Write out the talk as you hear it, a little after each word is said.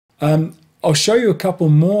I'll show you a couple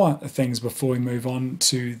more things before we move on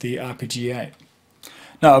to the RPGA.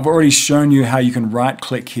 Now, I've already shown you how you can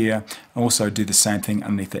right-click here and also do the same thing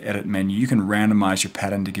underneath the edit menu. You can randomize your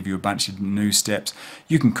pattern to give you a bunch of new steps.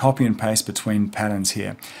 You can copy and paste between patterns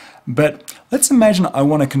here. But let's imagine I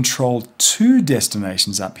want to control two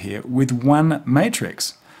destinations up here with one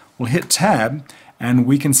matrix. We'll hit Tab and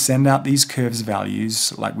we can send out these curves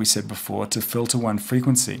values, like we said before, to filter one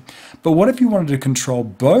frequency. But what if you wanted to control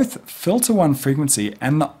both filter one frequency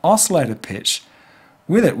and the oscillator pitch?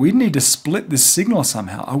 With it, we'd need to split this signal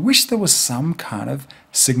somehow. I wish there was some kind of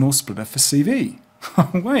signal splitter for CV.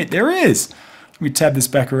 Wait, there is. Let me tab this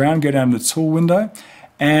back around, go down to the tool window,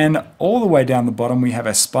 and all the way down the bottom we have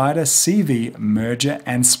a spider, CV, merger,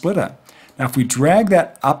 and splitter. Now if we drag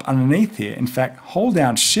that up underneath here, in fact hold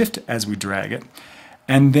down Shift as we drag it,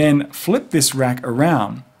 and then flip this rack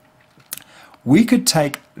around, we could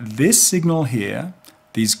take this signal here,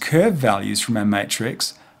 these curve values from our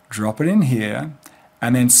matrix, drop it in here,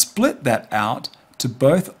 and then split that out to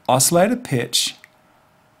both oscillator pitch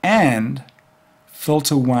and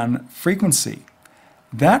filter one frequency.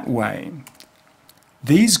 That way,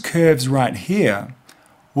 these curves right here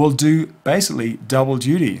will do basically double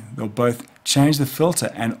duty. They'll both change the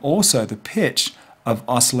filter and also the pitch of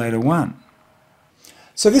oscillator 1.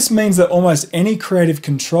 So this means that almost any creative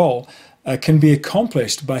control can be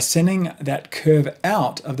accomplished by sending that curve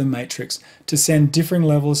out of the matrix to send differing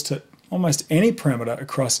levels to almost any parameter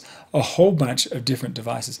across a whole bunch of different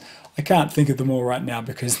devices. I can't think of them all right now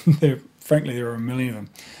because frankly there are a million of them.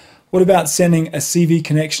 What about sending a CV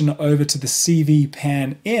connection over to the CV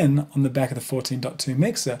pan in on the back of the 14.2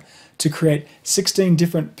 mixer to create 16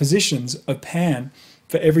 different positions of pan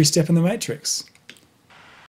for every step in the matrix?